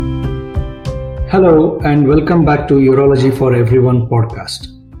Hello and welcome back to Urology for Everyone podcast.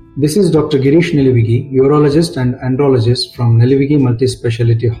 This is Dr. Girish Nilivigi, urologist and andrologist from Nilivigi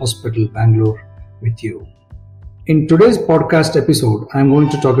Multispeciality Hospital, Bangalore, with you. In today's podcast episode, I am going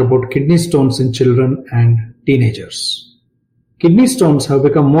to talk about kidney stones in children and teenagers. Kidney stones have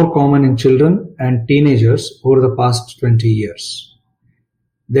become more common in children and teenagers over the past 20 years.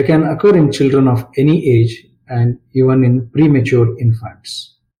 They can occur in children of any age and even in premature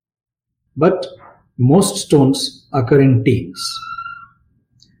infants. But most stones occur in teens.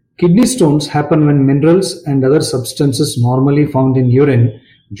 Kidney stones happen when minerals and other substances normally found in urine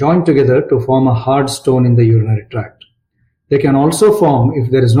join together to form a hard stone in the urinary tract. They can also form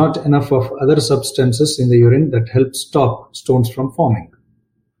if there is not enough of other substances in the urine that help stop stones from forming.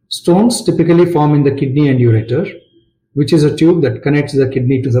 Stones typically form in the kidney and ureter, which is a tube that connects the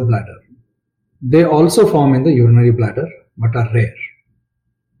kidney to the bladder. They also form in the urinary bladder, but are rare.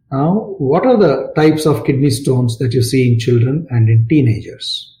 Now, what are the types of kidney stones that you see in children and in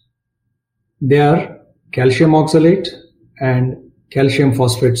teenagers? They are calcium oxalate and calcium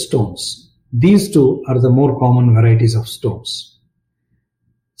phosphate stones. These two are the more common varieties of stones.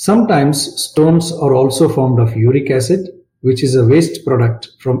 Sometimes stones are also formed of uric acid, which is a waste product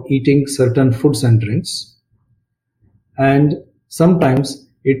from eating certain foods and drinks. And sometimes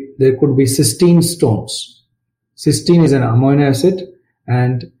there could be cystine stones. Cystine is an amino acid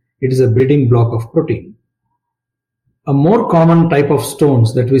and it is a building block of protein. A more common type of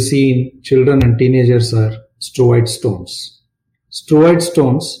stones that we see in children and teenagers are stroid stones. Stroid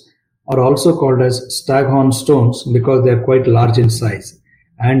stones are also called as staghorn stones because they are quite large in size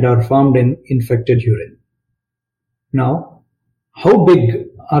and are formed in infected urine. Now, how big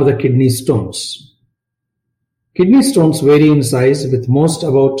are the kidney stones? Kidney stones vary in size, with most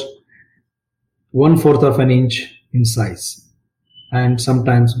about 1/4 of an inch in size, and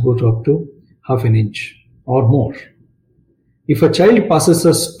sometimes go to up to 1/2 an inch or more. If a child passes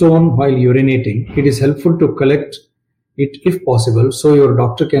a stone while urinating, it is helpful to collect it if possible so your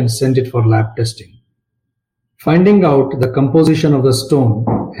doctor can send it for lab testing. Finding out the composition of the stone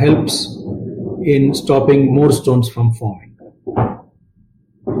helps in stopping more stones from forming.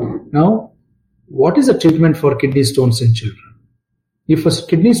 Now, what is the treatment for kidney stones in children? If a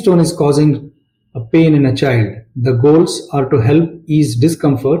kidney stone is causing a pain in a child, the goals are to help ease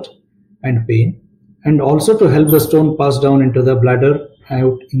discomfort and pain, and also to help the stone pass down into the bladder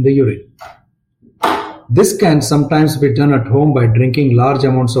out in the urine. This can sometimes be done at home by drinking large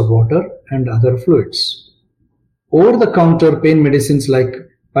amounts of water and other fluids. Over-the-counter pain medicines like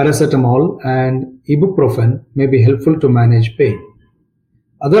paracetamol and ibuprofen may be helpful to manage pain.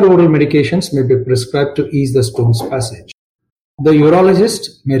 Other oral medications may be prescribed to ease the stone's passage. The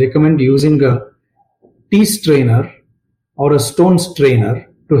urologist may recommend using a tea strainer or a stone strainer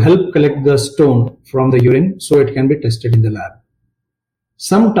to help collect the stone from the urine so it can be tested in the lab.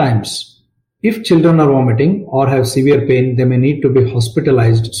 Sometimes, if children are vomiting or have severe pain, they may need to be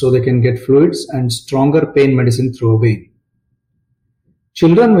hospitalized so they can get fluids and stronger pain medicine through a vein.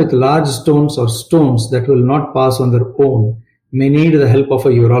 Children with large stones or stones that will not pass on their own may need the help of a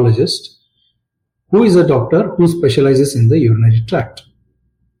urologist, who is a doctor who specializes in the urinary tract.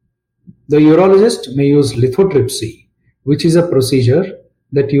 The urologist may use lithotripsy, which is a procedure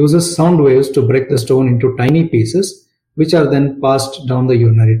that uses sound waves to break the stone into tiny pieces, which are then passed down the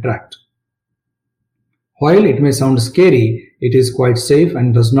urinary tract. While it may sound scary, it is quite safe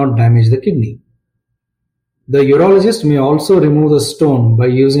and does not damage the kidney. The urologist may also remove the stone by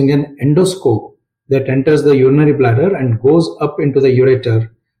using an endoscope that enters the urinary bladder and goes up into the ureter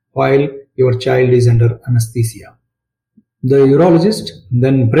while your child is under anesthesia. The urologist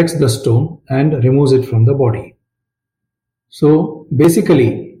then breaks the stone and removes it from the body. So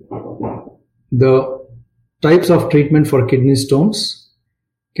basically, the types of treatment for kidney stones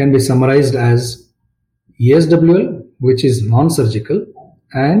can be summarized as ESWL, which is non-surgical,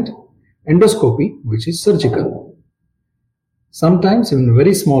 and endoscopy, which is surgical. Sometimes in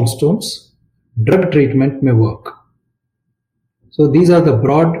very small stones, drug treatment may work. So these are the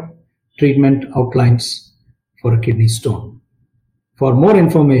broad treatment outlines for a kidney stone. For more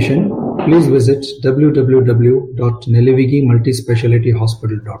information, please visit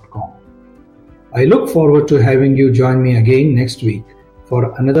www.nilivigimultispecialityhospital.com. I look forward to having you join me again next week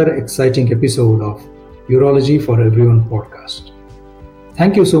for another exciting episode of Urology for Everyone podcast.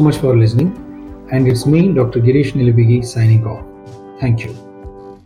 Thank you so much for listening, and it's me, Dr. Girish Nilivigi, signing off. Thank you.